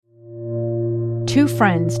Two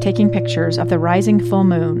friends taking pictures of the rising full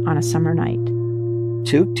moon on a summer night.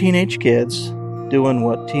 Two teenage kids doing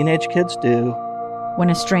what teenage kids do. When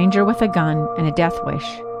a stranger with a gun and a death wish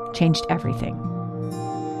changed everything.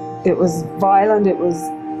 It was violent, it was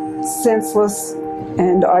senseless,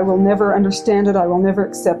 and I will never understand it, I will never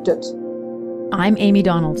accept it. I'm Amy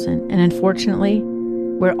Donaldson, and unfortunately,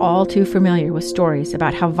 we're all too familiar with stories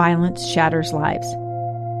about how violence shatters lives.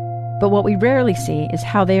 But what we rarely see is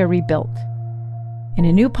how they are rebuilt. In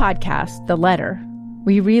a new podcast, The Letter,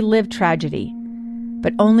 we relive tragedy,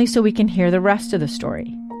 but only so we can hear the rest of the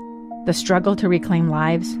story. The struggle to reclaim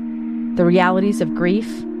lives, the realities of grief,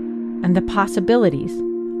 and the possibilities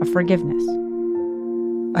of forgiveness.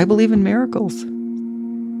 I believe in miracles.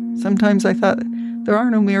 Sometimes I thought, there are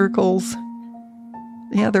no miracles.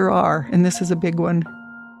 Yeah, there are, and this is a big one.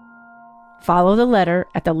 Follow The Letter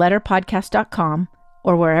at theletterpodcast.com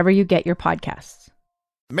or wherever you get your podcasts.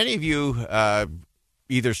 Many of you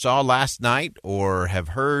either saw last night or have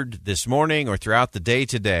heard this morning or throughout the day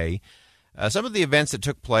today some of the events that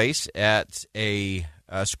took place at a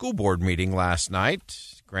school board meeting last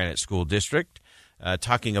night, Granite School District,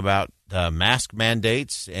 talking about mask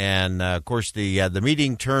mandates. And, of course, the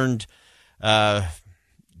meeting turned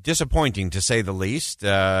disappointing, to say the least.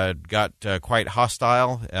 Got quite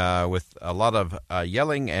hostile with a lot of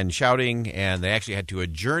yelling and shouting, and they actually had to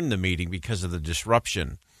adjourn the meeting because of the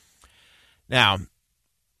disruption. Now,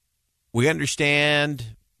 we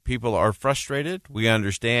understand people are frustrated. We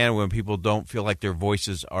understand when people don't feel like their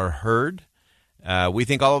voices are heard. We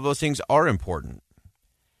think all of those things are important.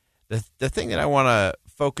 The thing that I want to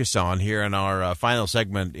focus on here in our final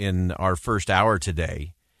segment in our first hour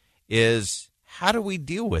today is, how do we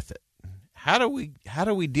deal with it? How do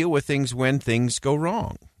we deal with things when things go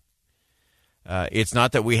wrong? It's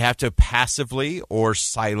not that we have to passively or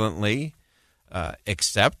silently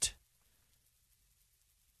accept,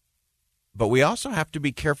 but we also have to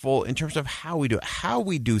be careful in terms of how we do it. How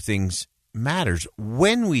we do things matters.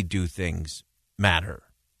 When we do things matter.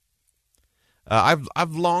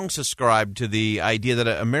 I've long subscribed to the idea that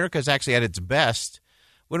America is actually at its best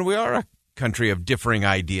when we are a country of differing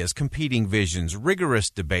ideas, competing visions, rigorous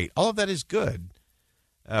debate. All of that is good.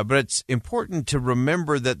 But it's important to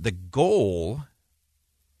remember that the goal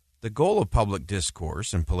of public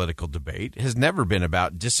discourse and political debate has never been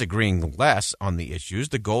about disagreeing less on the issues.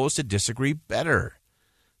 The goal is to disagree better.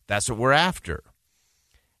 That's what we're after.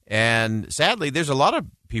 And sadly, there's a lot of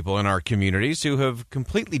people in our communities who have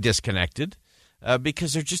completely disconnected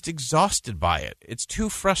because they're just exhausted by it. It's too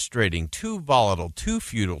frustrating, too volatile, too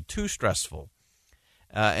futile, too stressful.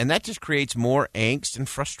 And that just creates more angst and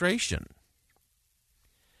frustration.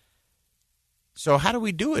 So how do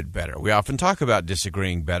we do it better? We often talk about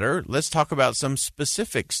disagreeing better. Let's talk about some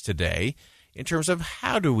specifics today in terms of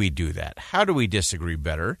how do we do that? How do we disagree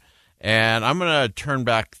better? And I'm going to turn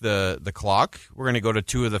back the clock. We're going to go to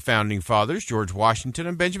two of the founding fathers, George Washington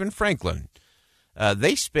and Benjamin Franklin.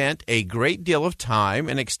 They spent a great deal of time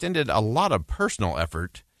and extended a lot of personal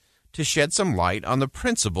effort to shed some light on the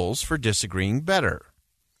principles for disagreeing better.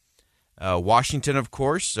 Washington, of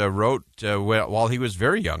course, wrote, while he was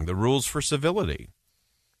very young, the Rules for Civility.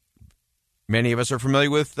 Many of us are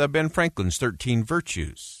familiar with Ben Franklin's 13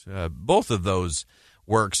 Virtues. Both of those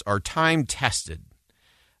works are time-tested.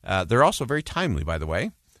 They're also very timely, by the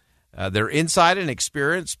way. Their insight and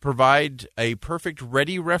experience provide a perfect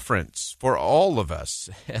ready reference for all of us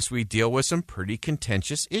as we deal with some pretty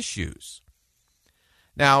contentious issues.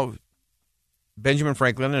 Now, Benjamin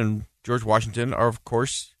Franklin and George Washington are, of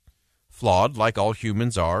course, flawed, like all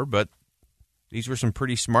humans are, but these were some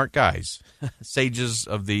pretty smart guys, sages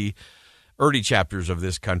of the early chapters of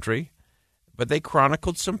this country. But they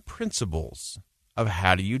chronicled some principles of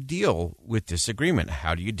how do you deal with disagreement?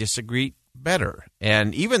 How do you disagree better?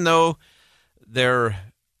 And even though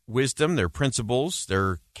their wisdom, their principles,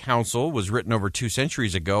 their counsel was written over 2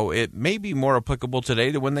 centuries ago, it may be more applicable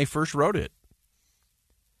today than when they first wrote it.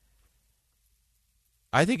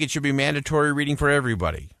 I think it should be mandatory reading for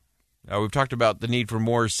everybody. We've talked about the need for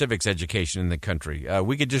more civics education in the country.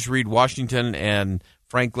 We could just read Washington and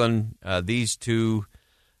Franklin, these two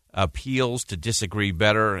appeals to disagree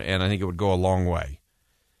better, and I think it would go a long way.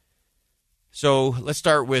 So let's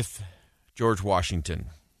start with George Washington.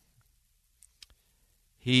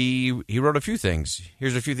 He wrote a few things.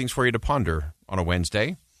 Here's a few things for you to ponder on a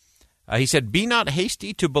Wednesday. He said, "Be not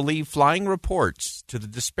hasty to believe flying reports to the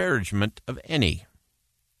disparagement of any.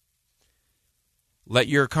 Let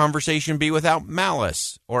your conversation be without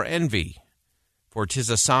malice or envy, for 'tis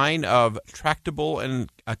a sign of tractable and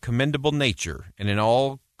a commendable nature, and in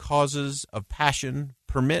all causes of passion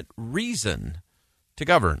permit reason to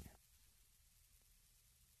govern."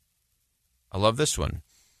 I love this one.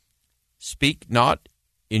 Speak not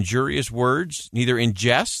injurious words, neither in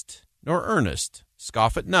jest nor earnest.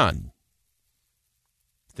 Scoff at none.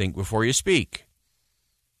 Think before you speak.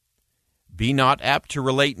 Be not apt to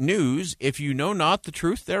relate news if you know not the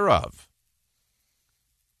truth thereof.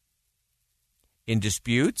 In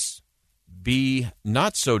disputes, be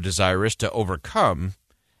not so desirous to overcome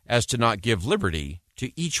as to not give liberty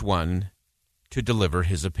to each one to deliver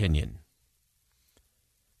his opinion.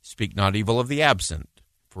 Speak not evil of the absent,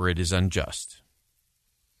 for it is unjust.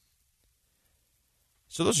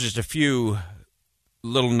 So those are just a few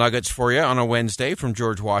little nuggets for you on a Wednesday from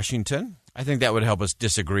George Washington. I think that would help us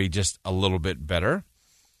disagree just a little bit better.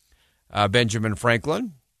 Benjamin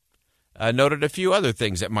Franklin noted a few other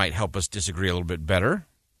things that might help us disagree a little bit better.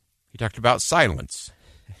 He talked about silence.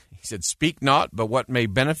 He said, speak not but what may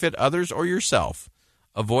benefit others or yourself.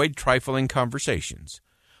 Avoid trifling conversations.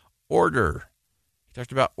 Order. He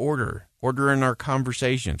talked about order. Order in our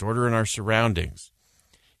conversations. Order in our surroundings.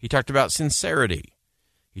 He talked about sincerity.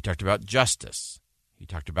 He talked about justice. He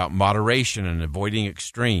talked about moderation and avoiding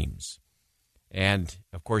extremes. And,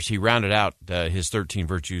 of course, he rounded out his 13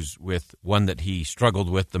 virtues with one that he struggled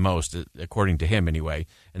with the most, according to him anyway,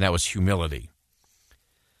 and that was humility.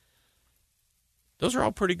 Those are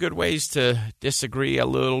all pretty good ways to disagree a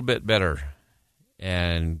little bit better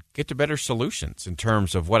and get to better solutions in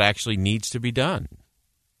terms of what actually needs to be done.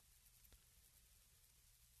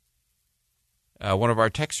 One of our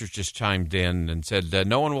texters just chimed in and said,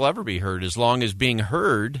 no one will ever be heard as long as being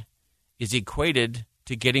heard is equated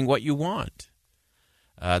to getting what you want.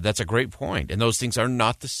 That's a great point, and those things are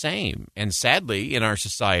not the same. And sadly, in our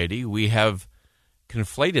society, we have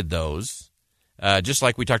conflated those, just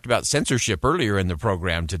like we talked about censorship earlier in the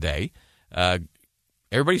program today.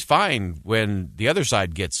 Everybody's fine when the other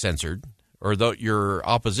side gets censored, or though your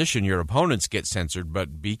opposition, your opponents get censored,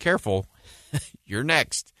 but be careful, you're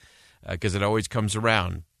next, because it always comes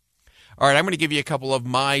around. All right, I'm going to give you a couple of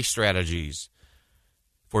my strategies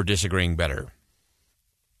for disagreeing better.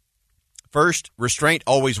 First, restraint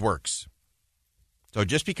always works. So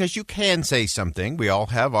just because you can say something, we all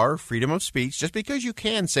have our freedom of speech, just because you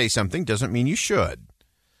can say something doesn't mean you should.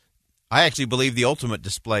 I actually believe the ultimate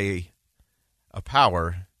display of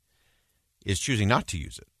power is choosing not to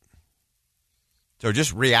use it. So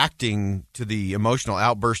just reacting to the emotional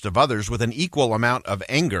outburst of others with an equal amount of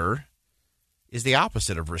anger is the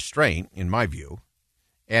opposite of restraint, in my view.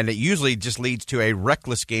 And it usually just leads to a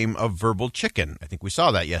reckless game of verbal chicken. I think we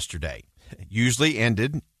saw that yesterday. It usually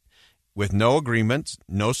ended with no agreements,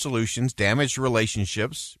 no solutions, damaged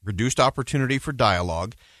relationships, reduced opportunity for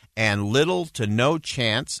dialogue, and little to no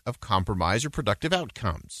chance of compromise or productive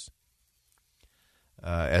outcomes.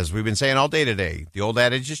 As we've been saying all day today, the old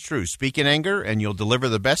adage is true. Speak in anger, and you'll deliver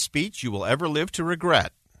the best speech you will ever live to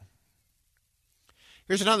regret.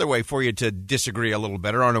 Here's another way for you to disagree a little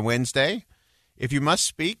better on a Wednesday. If you must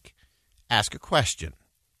speak, ask a question.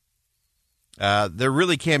 There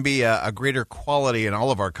really can be a greater quality in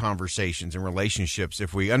all of our conversations and relationships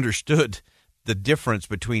if we understood the difference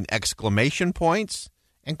between exclamation points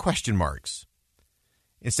and question marks.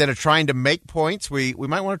 Instead of trying to make points, we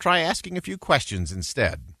might want to try asking a few questions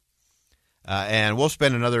instead. And we'll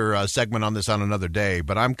spend another segment on this on another day,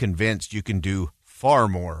 but I'm convinced you can do far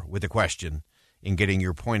more with a question in getting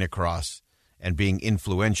your point across and being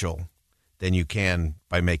influential than you can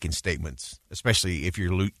by making statements, especially if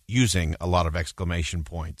you're using a lot of exclamation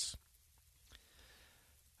points.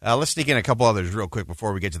 Let's sneak in a couple others real quick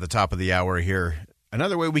before we get to the top of the hour here.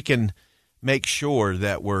 Another way we can make sure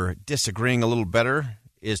that we're disagreeing a little better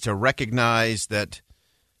is to recognize that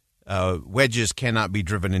wedges cannot be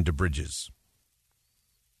driven into bridges.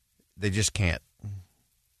 They just can't.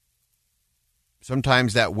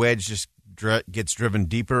 Sometimes that wedge just gets driven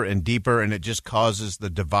deeper and deeper, and it just causes the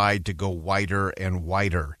divide to go wider and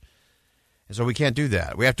wider. And so we can't do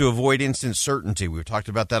that. We have to avoid instant certainty. We've talked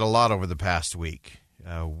about that a lot over the past week.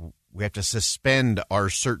 We have to suspend our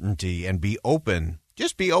certainty and be open.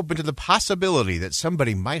 Just be open to the possibility that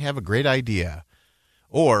somebody might have a great idea.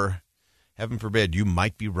 Or, heaven forbid, you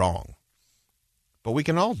might be wrong. But we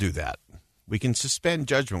can all do that. We can suspend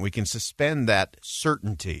judgment. We can suspend that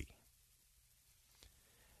certainty.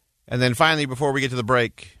 And then finally, before we get to the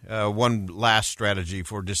break, one last strategy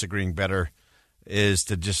for disagreeing better is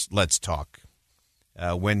to just let's talk.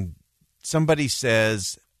 When somebody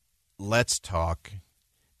says, let's talk,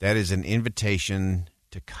 that is an invitation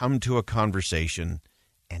to come to a conversation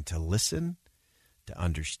and to listen, to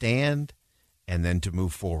understand, and then to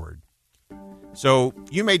move forward. So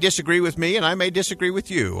you may disagree with me and I may disagree with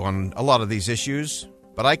you on a lot of these issues,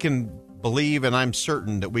 but I can believe and I'm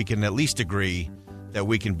certain that we can at least agree that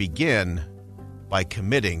we can begin by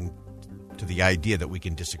committing to the idea that we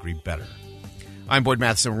can disagree better. I'm Boyd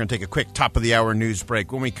Matheson. We're going to take a quick top-of-the-hour news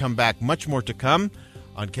break. When we come back, much more to come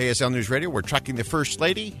on KSL News Radio. We're tracking the First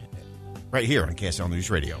Lady right here on KSL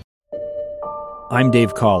News Radio. I'm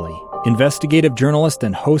Dave Cawley, investigative journalist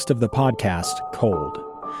and host of the podcast Cold.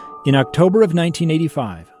 In October of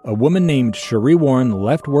 1985, a woman named Cherie Warren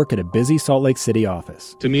left work at a busy Salt Lake City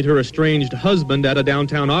office to meet her estranged husband at a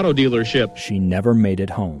downtown auto dealership. She never made it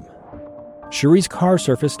home. Cherie's car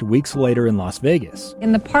surfaced weeks later in Las Vegas.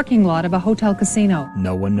 In the parking lot of a hotel casino.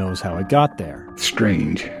 No one knows how it got there.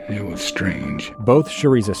 Strange. It was strange. Both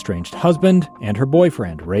Cherie's estranged husband and her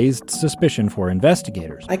boyfriend raised suspicion for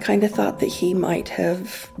investigators. I kind of thought that he might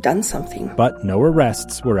have done something. But no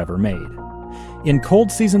arrests were ever made. In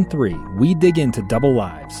Cold Season 3, we dig into double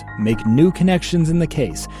lives, make new connections in the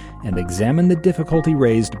case, and examine the difficulty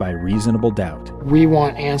raised by reasonable doubt. We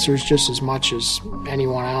want answers just as much as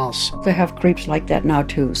anyone else. They have creeps like that now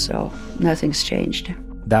too, so nothing's changed.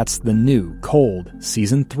 That's the new Cold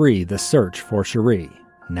Season 3, The Search for Cherie,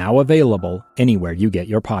 now available anywhere you get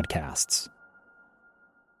your podcasts.